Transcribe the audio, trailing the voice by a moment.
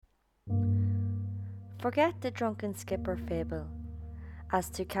Forget the drunken skipper fable. As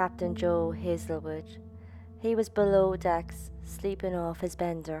to Captain Joe Hazelwood, he was below decks, sleeping off his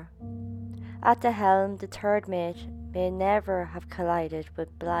bender. At the helm, the third mate may never have collided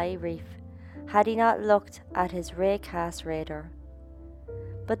with Bligh Reef had he not looked at his raycast radar.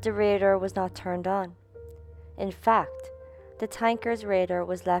 But the radar was not turned on. In fact, the tanker's radar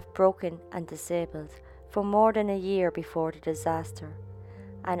was left broken and disabled for more than a year before the disaster,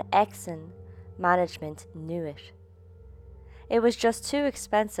 and Exxon management knew it. It was just too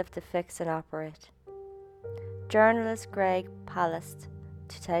expensive to fix and operate. Journalist Greg Palast,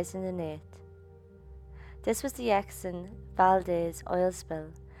 2008. This was the Exxon Valdez oil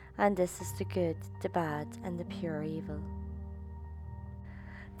spill, and this is the good, the bad, and the pure evil.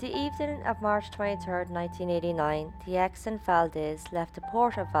 The evening of March 23, 1989, the Exxon Valdez left the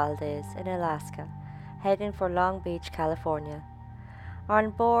port of Valdez in Alaska, heading for Long Beach, California. On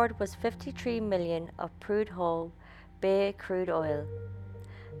board was 53 million of Prudhoe Bay crude oil.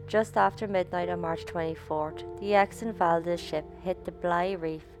 Just after midnight on March 24th, the Exxon Valdez ship hit the Bligh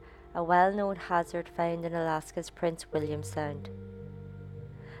Reef, a well-known hazard found in Alaska's Prince William Sound.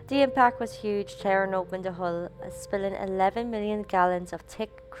 The impact was huge, tearing open the hull and spilling 11 million gallons of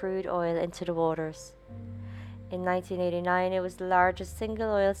thick crude oil into the waters. In 1989, it was the largest single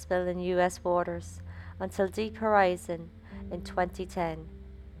oil spill in US waters, until Deep Horizon in 2010.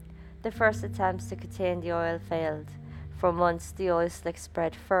 The first attempts to contain the oil failed. For months, the oil slick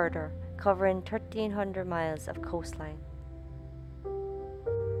spread further, covering 1,300 miles of coastline.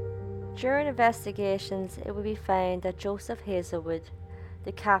 During investigations, it would be found that Joseph Hazelwood,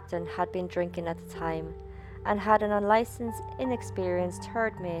 the captain, had been drinking at the time and had an unlicensed, inexperienced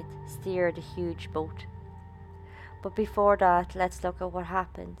third mate steer the huge boat. But before that, let's look at what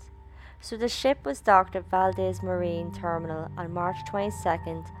happened. So the ship was docked at Valdez Marine Terminal on March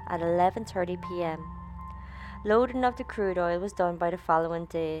 22nd at 11:30 p.m. Loading of the crude oil was done by the following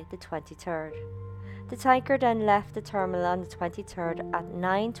day, the 23rd. The tanker then left the terminal on the 23rd at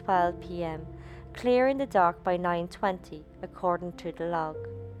 9:12 p.m., clearing the dock by 9:20, according to the log.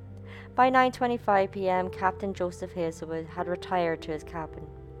 By 9:25 p.m., Captain Joseph Hazelwood had retired to his cabin.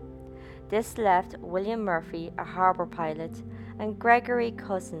 This left William Murphy, a harbour pilot, and Gregory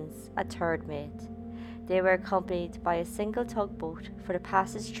Cousins, a third mate. They were accompanied by a single tugboat for the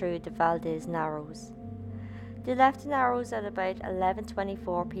passage through the Valdez Narrows. They left the Narrows at about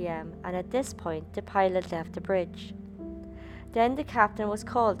 11:24 p.m. and at this point the pilot left the bridge. Then the captain was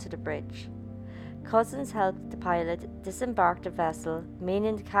called to the bridge. Cousins helped the pilot disembark the vessel,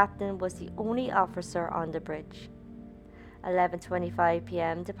 meaning the captain was the only officer on the bridge. 11:25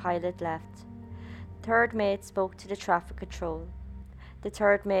 p.m. the pilot left. Third mate spoke to the traffic control. The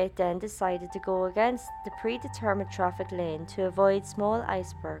third mate then decided to go against the predetermined traffic lane to avoid small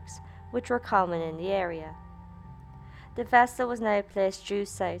icebergs, which were common in the area. The vessel was now placed due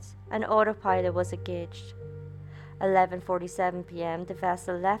south, and autopilot was engaged. 11:47 p.m. the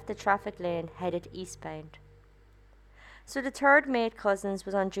vessel left the traffic lane headed eastbound. So the third mate Cousins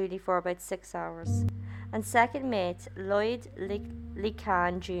was on duty for about 6 hours, and second mate Lloyd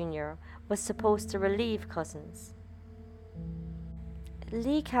Lecan Jr. was supposed to relieve Cousins.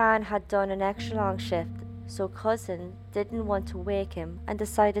 Lecan had done an extra long shift, so Cousins didn't want to wake him and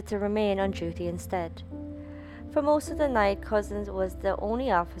decided to remain on duty instead. For most of the night, Cousins was the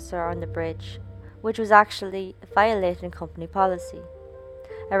only officer on the bridge, which was actually violating company policy.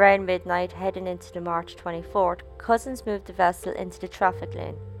 Around midnight, heading into the March 24th, Cousins moved the vessel into the traffic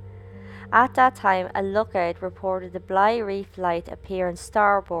lane. At that time, a lookout reported the Bligh Reef light appear on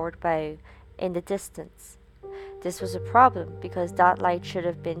starboard bow in the distance. This was a problem because that light should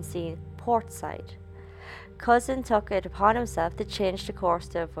have been seen port side. Cousins took it upon himself to change the course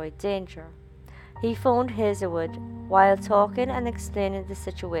to avoid danger. He phoned Hazelwood. While talking and explaining the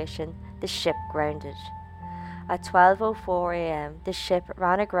situation, the ship grounded. At 12:04 a.m., the ship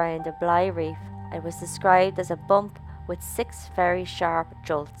ran aground at Bligh Reef and was described as a bump with 6 very sharp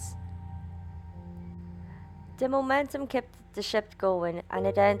jolts. The momentum kept the ship going, and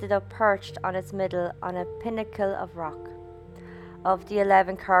it ended up perched on its middle on a pinnacle of rock. Of the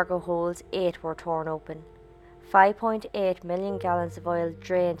 11 cargo holds, 8 were torn open. 5.8 million gallons of oil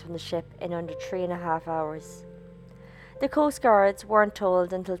drained from the ship in under 3.5 hours. The Coast Guards weren't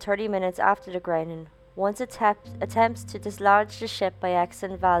told until 30 minutes after the grounding, once attempts to dislodge the ship by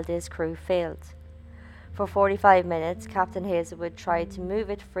Exxon Valdez crew failed. For 45 minutes, Captain Hazelwood tried to move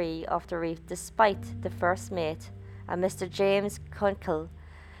it free off the reef despite the first mate and Mr. James Kunkel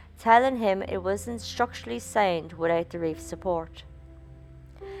telling him it wasn't structurally sound without the reef support.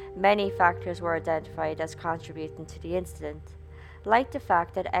 Many factors were identified as contributing to the incident. like the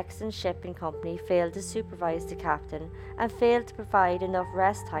fact that Exxon Shipping Company failed to supervise the captain and failed to provide enough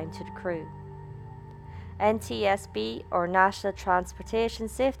rest time to the crew. NTSB, or National Transportation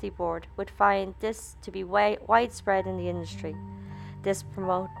Safety Board, would find this to be widespread in the industry. This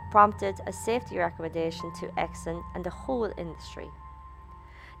prompted a safety recommendation to Exxon and the whole industry.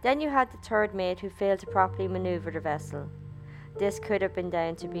 Then you had the third mate who failed to properly manoeuvre the vessel. This could have been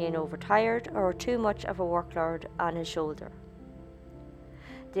down to being overtired or too much of a workload on his shoulder.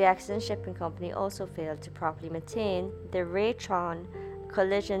 The Exxon Shipping Company also failed to properly maintain the Raytron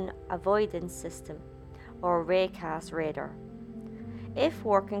Collision Avoidance System, or RACAS radar. If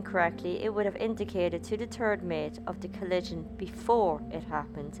working correctly, it would have indicated to the third mate of the collision before it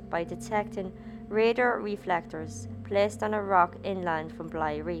happened by detecting radar reflectors placed on a rock inland from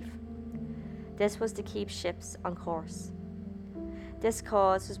Bligh Reef. This was to keep ships on course. This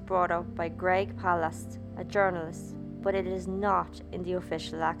cause was brought up by Greg Palast, a journalist, but it is not in the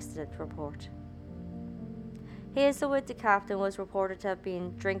official accident report. Hazelwood, the captain, was reported to have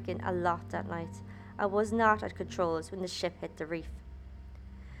been drinking a lot that night and was not at controls when the ship hit the reef.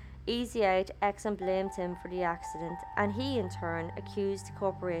 Easy Out, Exxon blamed him for the accident, and he in turn accused the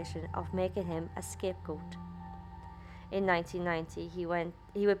corporation of making him a scapegoat. In 1990,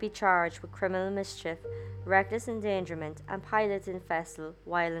 he would be charged with criminal mischief, reckless endangerment, and piloting vessel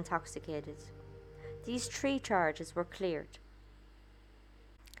while intoxicated. These 3 charges were cleared.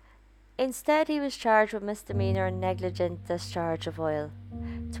 Instead, he was charged with misdemeanor negligent discharge of oil.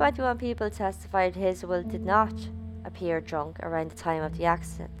 21 people testified Hazelwood did not appear drunk around the time of the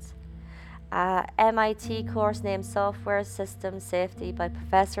accident. A MIT course named Software System Safety by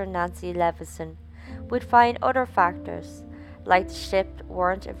Professor Nancy Levinson would find other factors, like the ship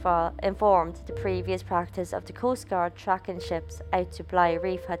weren't informed the previous practice of the Coast Guard tracking ships out to Bligh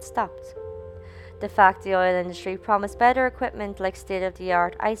Reef had stopped. The fact the oil industry promised better equipment like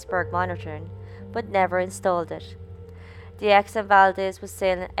state-of-the-art iceberg monitoring, but never installed it. The Exxon Valdez was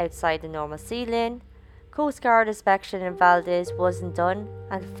sailing outside the normal sea lane, Coast Guard inspection in Valdez wasn't done,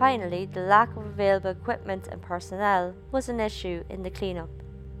 and finally the lack of available equipment and personnel was an issue in the cleanup.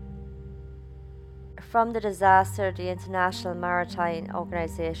 From the disaster, the International Maritime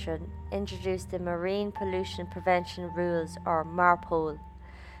Organization introduced the Marine Pollution Prevention Rules, or MARPOL,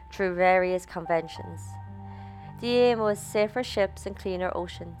 through various conventions. The aim was safer ships and cleaner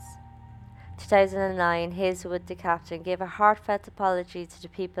oceans. 2009, Hazelwood, the captain, gave a heartfelt apology to the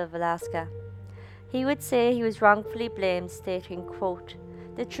people of Alaska. He would say he was wrongfully blamed, stating, quote,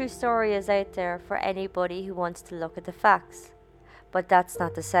 "The true story is out there for anybody who wants to look at the facts. But that's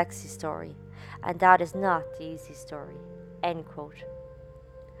not the sexy story, and that is not the easy story," end quote.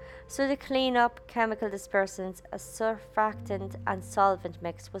 So the cleanup, chemical dispersants, a surfactant and solvent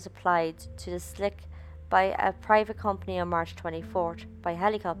mix was applied to the slick by a private company on March 24th by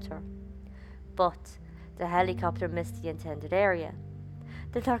helicopter. But the helicopter missed the intended area.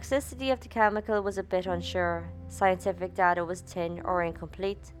 The toxicity of the chemical was a bit unsure, scientific data was thin or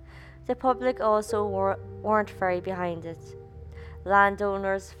incomplete. The public also weren't very behind it.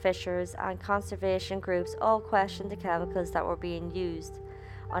 Landowners, fishers, and conservation groups all questioned the chemicals that were being used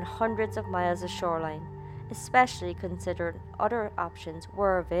on hundreds of miles of shoreline, especially considering other options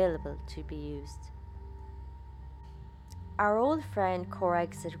were available to be used. Our old friend core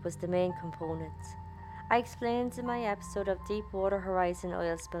exit was the main component. I explained in my episode of Deepwater Horizon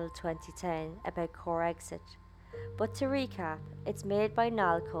Oil Spill 2010 about core exit, but to recap, it's made by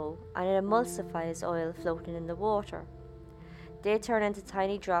Nalco and it emulsifies oil floating in the water. They turn into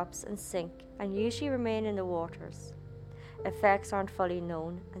tiny drops and sink and usually remain in the waters. Effects aren't fully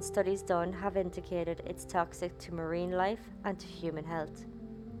known, and studies done have indicated it's toxic to marine life and to human health.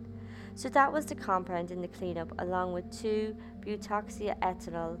 So that was the compound in the cleanup, along with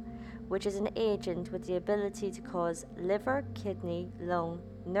 2-butoxyethanol, which is an agent with the ability to cause liver, kidney, lung,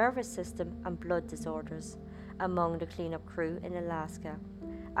 nervous system and blood disorders among the cleanup crew in Alaska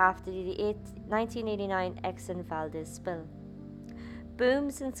after the 1989 Exxon Valdez spill.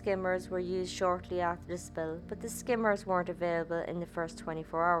 Booms and skimmers were used shortly after the spill, but the skimmers weren't available in the first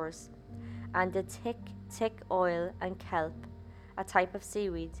 24 hours, and the thick oil and kelp, a type of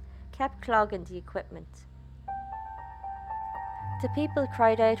seaweed, kept clogging the equipment. The people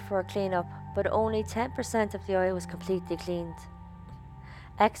cried out for a cleanup, but only 10% of the oil was completely cleaned.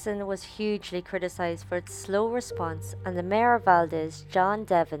 Exxon was hugely criticised for its slow response, and the mayor of Valdez, John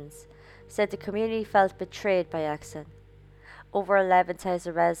Devens, said the community felt betrayed by Exxon. Over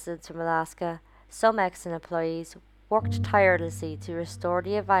 11,000 residents from Alaska, some Exxon employees, worked tirelessly to restore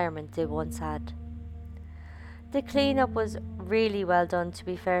the environment they once had. The cleanup was really well done, to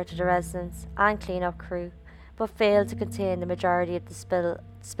be fair to the residents and cleanup crew, but failed to contain the majority of the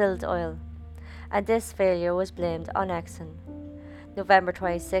spilled oil, and this failure was blamed on Exxon. November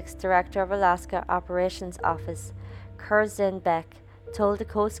 26, Director of Alaska Operations Office, Kurzin Beck, told the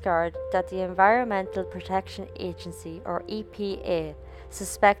Coast Guard that the Environmental Protection Agency, or EPA,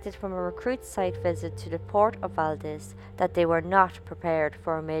 suspected from a recruit site visit to the port of Valdez that they were not prepared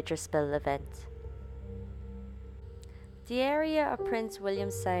for a major spill event. The area of Prince William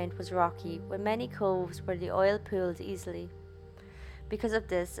Sound was rocky, with many coves where the oil pooled easily. Because of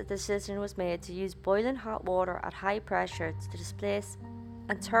this, a decision was made to use boiling hot water at high pressure to displace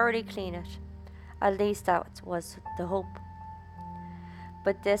and thoroughly clean it. At least that was the hope.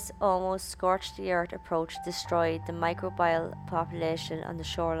 But this almost scorched the earth approach destroyed the microbial population on the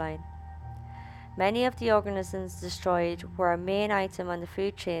shoreline. Many of the organisms destroyed were a main item on the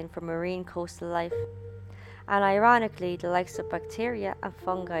food chain for marine coastal life. And ironically, the likes of bacteria and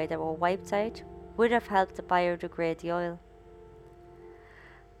fungi that were wiped out would have helped to biodegrade the oil.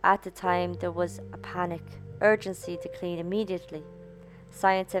 At the time, there was a panic, urgency to clean immediately.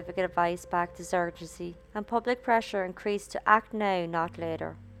 Scientific advice backed this urgency, and public pressure increased to act now, not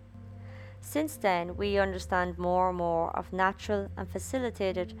later. Since then, we understand more and more of natural and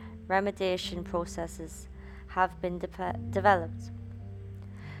facilitated remediation processes have been developed.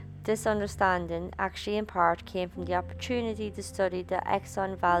 This understanding actually in part came from the opportunity to study the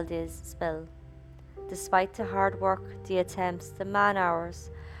Exxon Valdez spill. Despite the hard work, the attempts, the man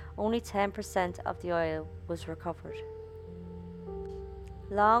hours, only 10% of the oil was recovered.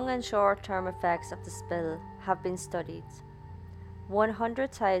 Long and short-term effects of the spill have been studied.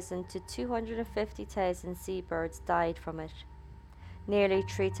 100,000 to 250,000 seabirds died from it. Nearly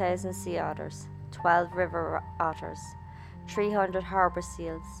 3,000 sea otters, 12 river otters, 300 harbour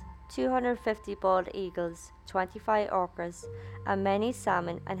seals, 250 bald eagles, 25 orcas, and many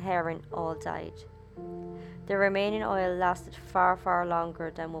salmon and herring all died. The remaining oil lasted far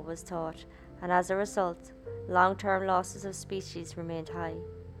longer than what was thought, and as a result, long-term losses of species remained high.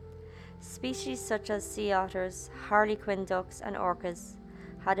 Species such as sea otters, harlequin ducks, and orcas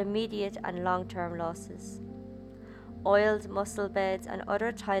had immediate and long-term losses. Oiled mussel beds and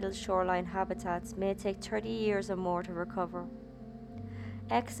other tidal shoreline habitats may take 30 years or more to recover.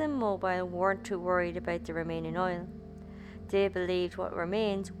 ExxonMobil weren't too worried about the remaining oil. They believed what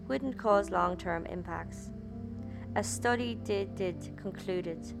remained wouldn't cause long-term impacts. A study they did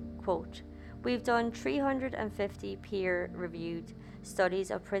concluded, quote, "We've done 350 peer-reviewed studies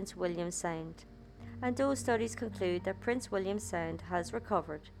of Prince William Sound, and those studies conclude that Prince William Sound has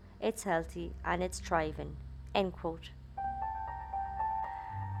recovered, it's healthy, and it's thriving." End quote.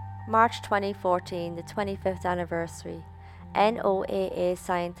 March 2014, the 25th anniversary, NOAA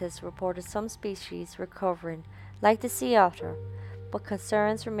scientists reported some species recovering, like the sea otter, but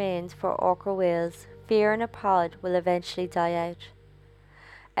concerns remained for orca whales. Fear in a pod will eventually die out.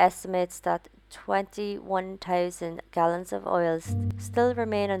 Estimates that 21,000 gallons of oil still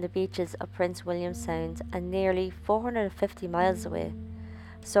remain on the beaches of Prince William Sound and nearly 450 miles away.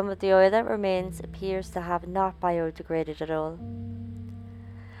 Some of the oil that remains appears to have not biodegraded at all.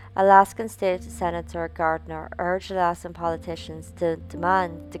 Alaskan State Senator Gardner urged Alaskan politicians to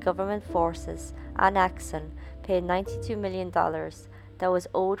demand the government forces and Exxon pay $92 million that was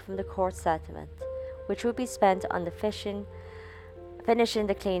owed from the court settlement, which would be spent on the finishing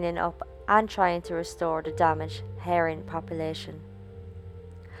the cleaning up and trying to restore the damaged herring population.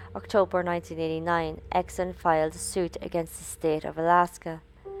 October 1989, Exxon filed a suit against the state of Alaska.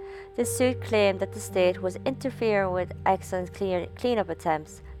 The suit claimed that the state was interfering with Exxon's cleanup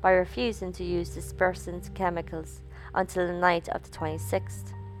attempts by refusing to use dispersant chemicals until the night of the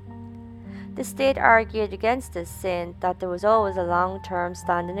 26th. The state argued against this, saying that there was always a long-term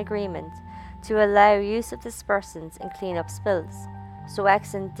standing agreement to allow use of dispersants in cleanup spills, so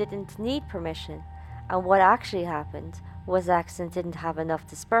Exxon didn't need permission, and what actually happened was Exxon didn't have enough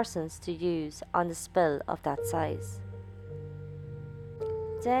dispersants to use on the spill of that size.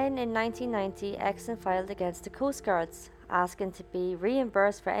 Then in 1990, Exxon filed against the Coast Guards, asking to be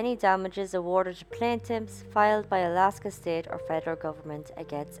reimbursed for any damages awarded to plaintiffs filed by Alaska state or federal government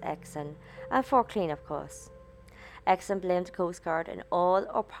against Exxon and for cleanup costs. Exxon blamed the Coast Guard in all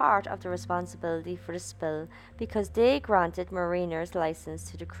or part of the responsibility for the spill because they granted mariners license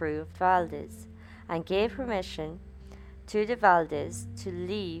to the crew of Valdez and gave permission to the Valdez to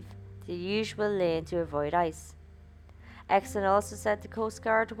leave the usual lane to avoid ice. Exxon also said the Coast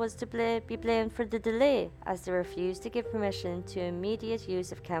Guard was to be blamed for the delay as they refused to give permission to immediate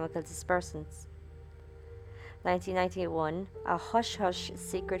use of chemical dispersants. 1991, a hush-hush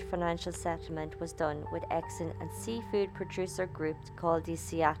secret financial settlement was done with Exxon and seafood producer group called the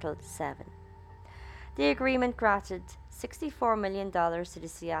Seattle Seven. The agreement granted $64 million to the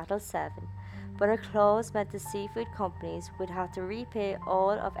Seattle Seven, but a clause meant the seafood companies would have to repay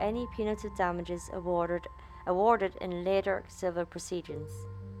all of any punitive damages awarded in later civil proceedings.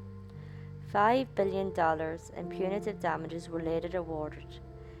 $5 billion in punitive damages were later awarded.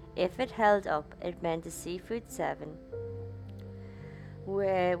 If it held up, it meant the Seafood Seven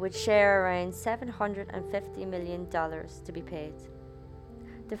would share around $750 million to be paid.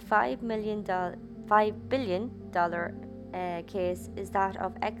 The $5 billion case is that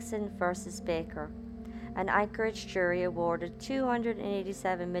of Exxon versus Baker. An Anchorage jury awarded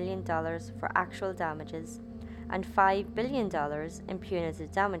 $287 million for actual damages and $5 billion in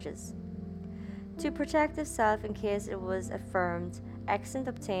punitive damages. To protect itself in case it was affirmed, Exxon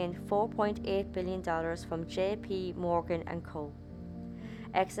obtained $4.8 billion from J.P. Morgan & Co.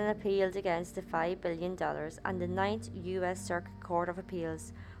 Exxon appealed against the $5 billion, and the Ninth U.S. Circuit Court of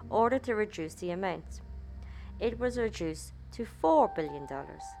Appeals ordered to reduce the amount. It was reduced to $4 billion.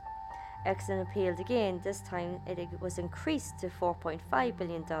 Exxon appealed again. This time it was increased to $4.5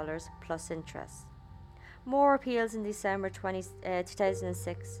 billion plus interest. More appeals in December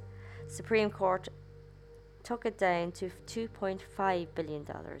 2006. Supreme Court took it down to $2.5 billion.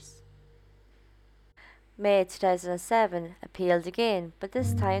 May 2007 appealed again, but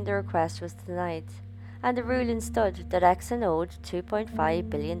this time the request was denied, and the ruling stood that Exxon owed $2.5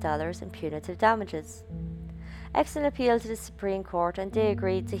 billion in punitive damages. Exxon appealed to the Supreme Court, and they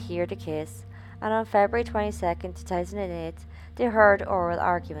agreed to hear the case, and on February 22, 2008, they heard oral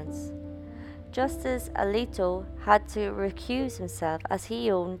arguments. Justice Alito had to recuse himself as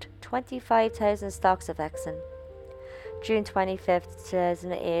he owned 25,000 stocks of Exxon. June 25,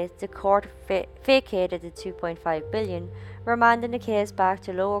 2008, the court vacated the $2.5 billion, remanding the case back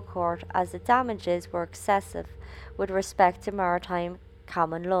to lower court as the damages were excessive with respect to maritime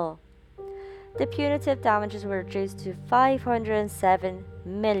common law. The punitive damages were reduced to $507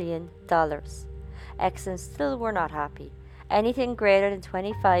 million. Exxon still were not happy. Anything greater than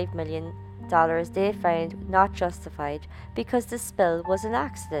 $25 million they found not justified because the spill was an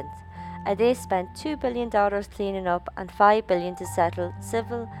accident, and they spent $2 billion cleaning up and $5 billion to settle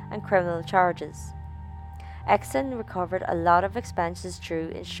civil and criminal charges. Exxon recovered a lot of expenses through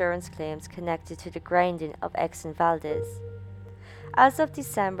insurance claims connected to the grounding of Exxon Valdez. As of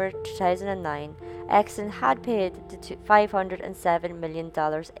December 2009, Exxon had paid the $507 million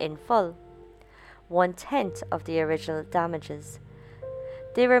in full, 1/10 of the original damages.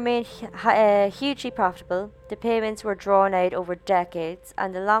 They remained hugely profitable. The payments were drawn out over decades,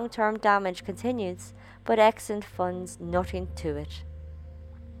 and the long-term damage continues, but Exxon funds nothing to it.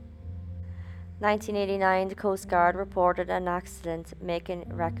 1989, the Coast Guard reported an accident, making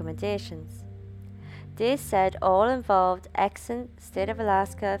recommendations. They said all involved, Exxon, State of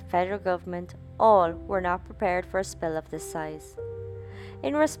Alaska, federal government, all were not prepared for a spill of this size.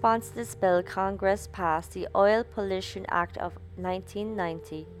 In response to the spill, Congress passed the Oil Pollution Act of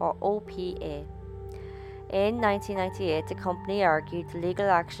 1990, or OPA. In 1998, the company argued legal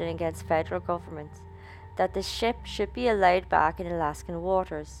action against federal government that the ship should be allowed back in Alaskan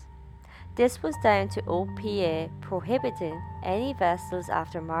waters. This was down to OPA prohibiting any vessels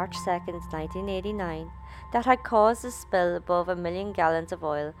after March 2, 1989 that had caused a spill above 1 million gallons of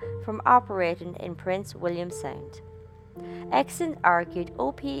oil from operating in Prince William Sound. Exxon argued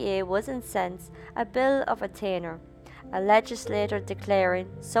OPA was in sense a bill of attainder, a legislator declaring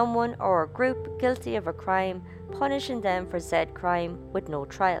someone or a group guilty of a crime, punishing them for said crime with no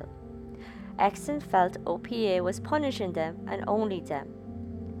trial. Exxon felt OPA was punishing them and only them.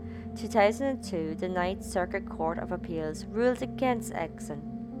 2002, the Ninth Circuit Court of Appeals ruled against Exxon.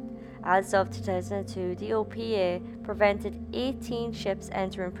 As of 2002, the OPA prevented 18 ships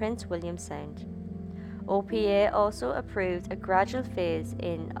entering Prince William Sound. OPA also approved a gradual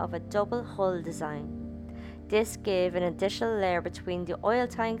phase-in of a double hull design. This gave an additional layer between the oil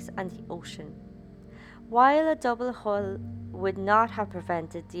tanks and the ocean. While a double hull would not have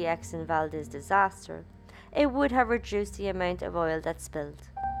prevented the Exxon Valdez disaster, it would have reduced the amount of oil that spilled.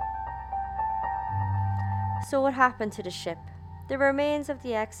 So what happened to the ship? The remains of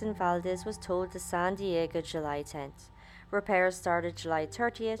the Exxon Valdez was towed to San Diego July 10th. Repairs started July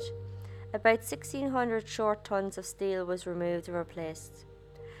 30th. About 1,600 short tons of steel was removed and replaced.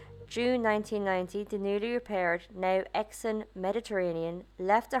 June 1990, the newly repaired, now Exxon Mediterranean,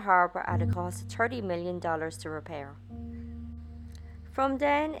 left the harbour at a cost of $30 million to repair. From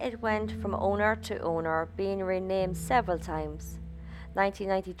then, it went from owner to owner, being renamed several times.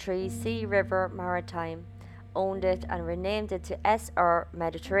 1993, Sea River Maritime owned it and renamed it to SR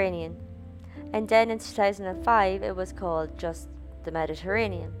Mediterranean. And then in 2005, it was called just the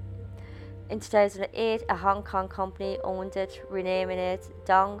Mediterranean. In 2008, a Hong Kong company owned it, renaming it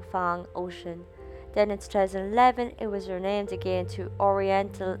Dongfang Ocean. Then in 2011, it was renamed again to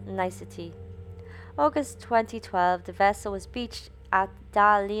Oriental Nicety. August 2012, the vessel was beached at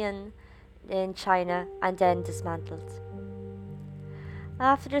Dalian in China and then dismantled.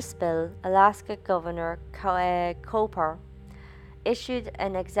 After the spill, Alaska Governor Coper issued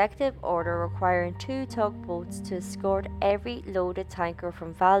an executive order requiring 2 tugboats to escort every loaded tanker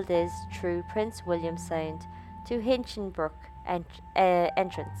from Valdez through Prince William Sound to Hinchinbrook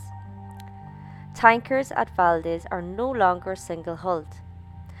entrance. Tankers at Valdez are no longer single-hulled.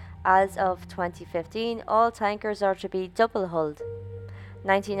 As of 2015, all tankers are to be double-hulled.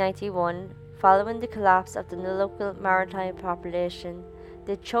 1991, following the collapse of the local maritime population,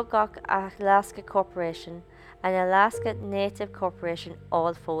 the Chugach Alaska Corporation and Alaska Native Corporation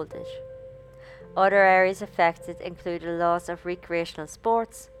all folded. Other areas affected include the loss of recreational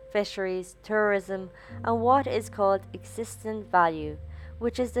sports, fisheries, tourism, and what is called existent value,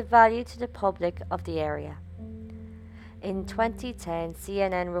 which is the value to the public of the area. In 2010,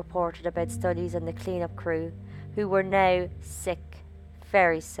 CNN reported about studies on the cleanup crew, who were now sick,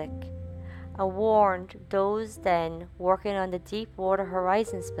 very sick, and warned those then working on the Deepwater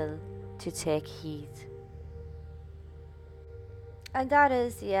Horizon spill to take heed. And that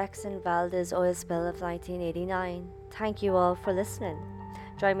is the Exxon Valdez oil spill of 1989. Thank you all for listening.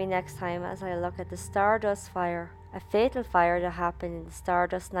 Join me next time as I look at the Stardust Fire, a fatal fire that happened in the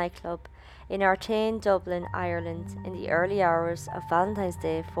Stardust nightclub in Artane, Dublin, Ireland in the early hours of Valentine's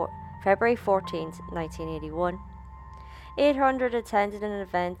Day, February 14, 1981. 800 attended an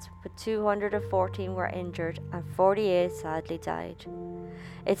event, but 214 were injured and 48 sadly died.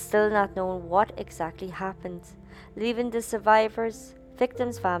 It's still not known what exactly happened, leaving the survivors,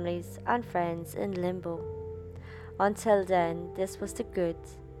 victims' families, and friends in limbo. Until then, this was the good,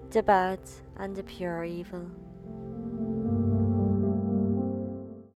 the bad, and the pure evil.